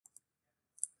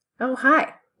Oh,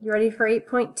 hi. You ready for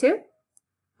 8.2?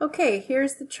 Okay,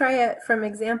 here's the try it from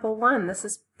example 1. This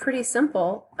is pretty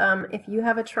simple. If you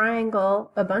have a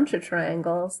triangle, a bunch of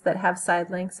triangles that have side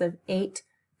lengths of 8,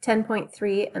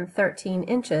 10.3, and 13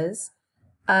 inches,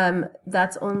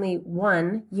 that's only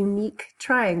one unique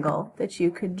triangle that you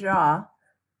could draw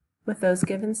with those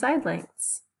given side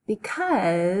lengths.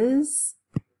 Because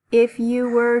if you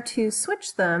were to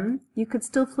switch them, you could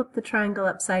still flip the triangle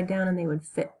upside down and they would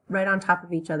fit right on top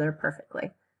of each other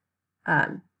perfectly.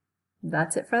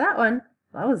 That's it for that one.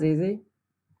 That was easy.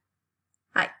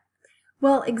 Hi.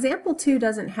 Well, example 2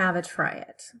 doesn't have a try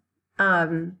it.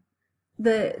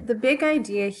 The big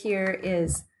idea here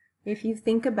is if you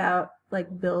think about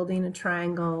like building a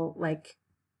triangle like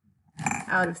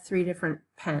out of 3 different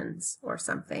pens or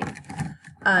something.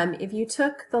 If you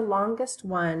took the longest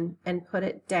one and put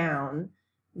it down,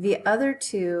 the other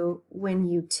two, when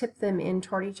you tip them in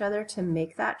toward each other to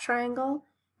make that triangle,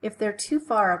 if they're too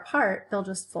far apart, they'll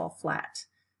just fall flat.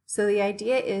 So the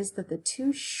idea is that the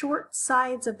two short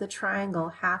sides of the triangle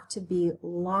have to be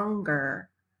longer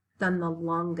than the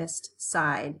longest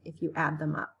side if you add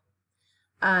them up.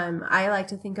 I like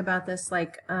to think about this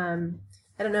like, I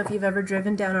don't know if you've ever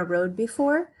driven down a road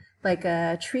before, like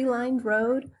a tree-lined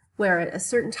road, where at a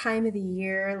certain time of the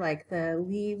year, like the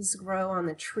leaves grow on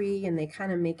the tree and they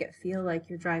kind of make it feel like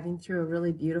you're driving through a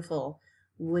really beautiful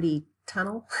woody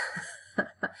tunnel.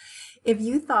 If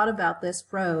you thought about this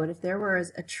road, if there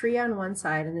was a tree on one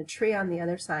side and a tree on the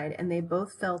other side and they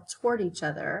both fell toward each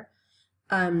other,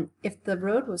 if the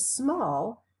road was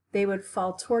small, they would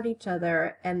fall toward each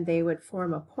other and they would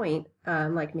form a point,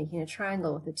 like making a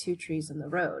triangle with the two trees in the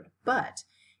road. But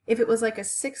if it was like a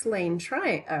six-lane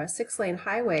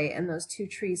highway and those two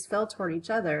trees fell toward each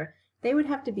other, they would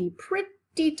have to be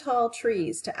pretty tall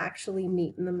trees to actually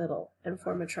meet in the middle and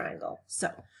form a triangle.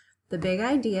 So the big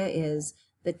idea is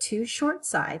the two short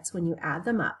sides, when you add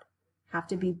them up, have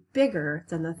to be bigger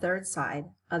than the third side,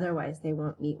 otherwise they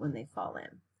won't meet when they fall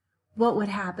in. What would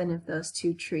happen if those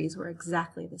two trees were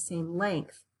exactly the same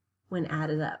length when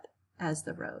added up as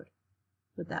the road?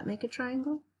 Would that make a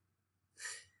triangle?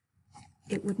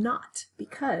 It would not,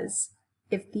 because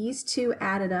if these two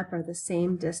added up are the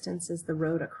same distance as the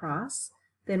road across,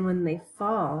 then when they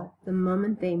fall, the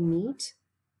moment they meet,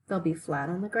 they'll be flat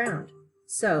on the ground.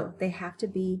 So they have to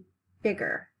be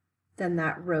bigger than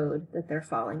that road that they're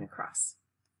falling across.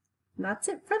 And that's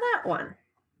it for that one.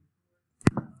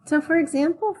 So for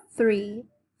example 3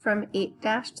 from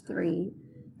 8-3,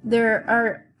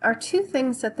 there are two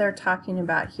things that they're talking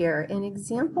about here. In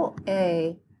example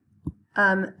A,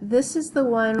 this is the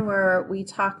one where we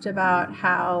talked about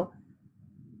how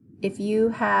if you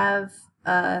have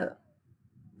the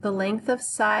length of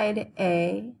side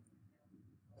A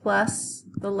plus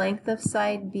the length of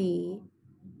side B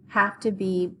have to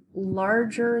be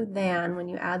larger than, when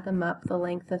you add them up, the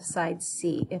length of side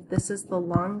C. If this is the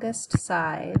longest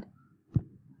side,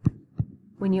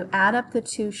 when you add up the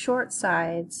two short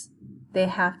sides, they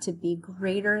have to be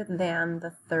greater than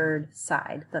the third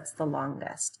side that's the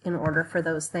longest in order for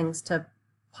those things to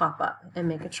pop up and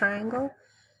make a triangle.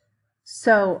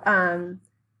 So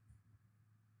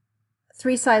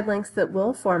 3 side lengths that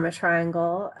will form a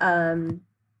triangle,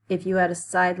 if you had a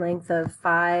side length of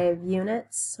 5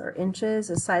 units or inches,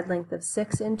 a side length of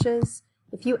 6 inches,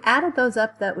 if you added those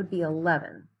up, that would be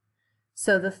 11.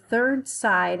 So the third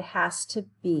side has to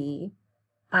be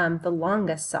the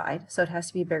longest side, so it has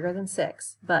to be bigger than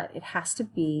 6, but it has to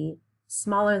be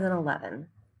smaller than 11.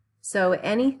 So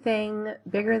anything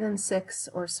bigger than 6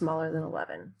 or smaller than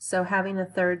 11. So having a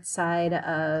third side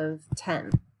of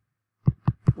 10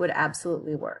 would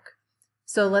absolutely work.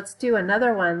 So let's do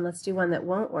another one. Let's do one that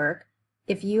won't work.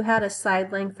 If you had a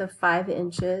side length of 5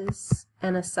 inches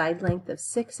and a side length of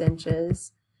 6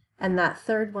 inches, and that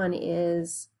third one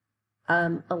is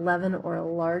 11 or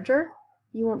larger,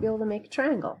 you won't be able to make a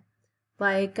triangle.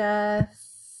 Like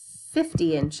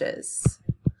 50 inches.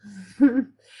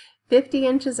 50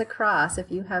 inches across, if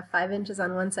you have 5 inches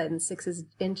on one side and 6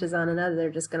 inches on another, they're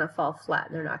just going to fall flat.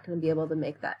 They're not going to be able to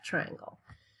make that triangle.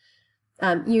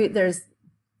 There's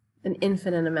an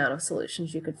infinite amount of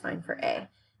solutions you could find for A.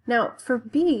 Now, for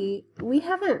B, we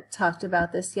haven't talked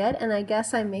about this yet, and I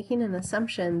guess I'm making an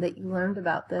assumption that you learned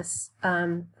about this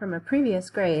from a previous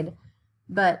grade.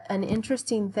 But an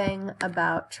interesting thing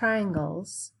about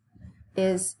triangles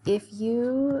is if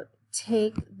you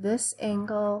take this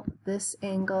angle,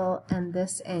 and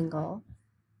this angle,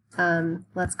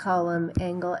 let's call them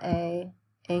angle A,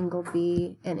 angle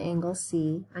B, and angle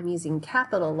C. I'm using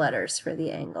capital letters for the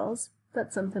angles.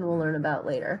 That's something we'll learn about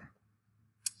later.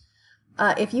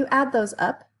 If you add those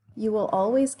up, you will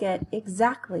always get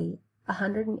exactly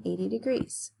 180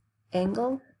 degrees.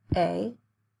 Angle A,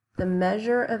 the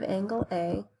measure of angle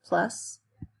A plus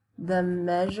the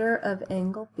measure of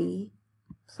angle B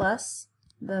plus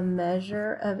the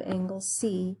measure of angle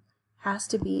C has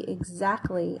to be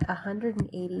exactly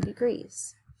 180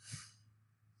 degrees.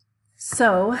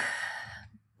 So,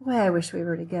 boy, I wish we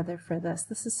were together for this.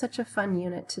 This is such a fun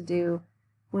unit to do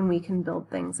when we can build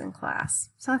things in class.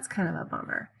 So that's kind of a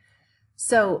bummer.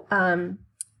 So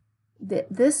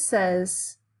this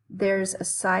says there's a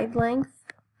side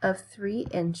length of 3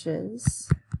 inches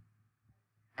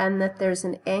and that there's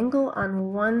an angle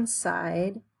on one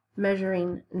side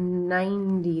measuring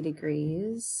 90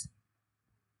 degrees,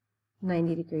 and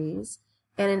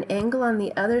an angle on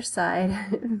the other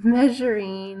side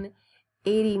measuring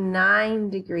 89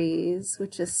 degrees,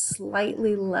 which is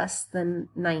slightly less than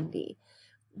 90.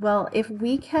 Well, if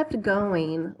we kept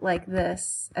going like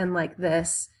this and like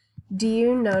this, do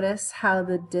you notice how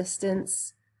the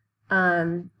distance,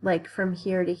 like from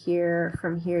here to here,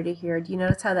 from here to here, do you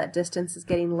notice how that distance is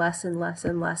getting less and less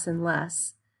and less and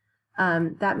less?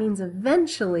 That means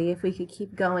eventually, if we could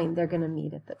keep going, they're going to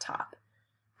meet at the top.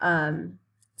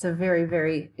 It's a very,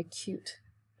 very acute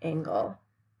angle.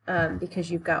 Because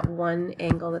you've got one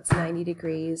angle that's 90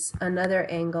 degrees, another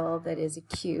angle that is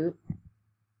acute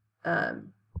at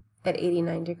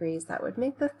 89 degrees. That would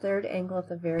make the third angle at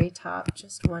the very top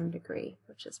just 1 degree,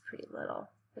 which is pretty little.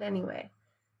 But anyway,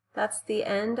 that's the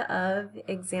end of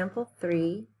example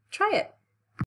 3. Try it.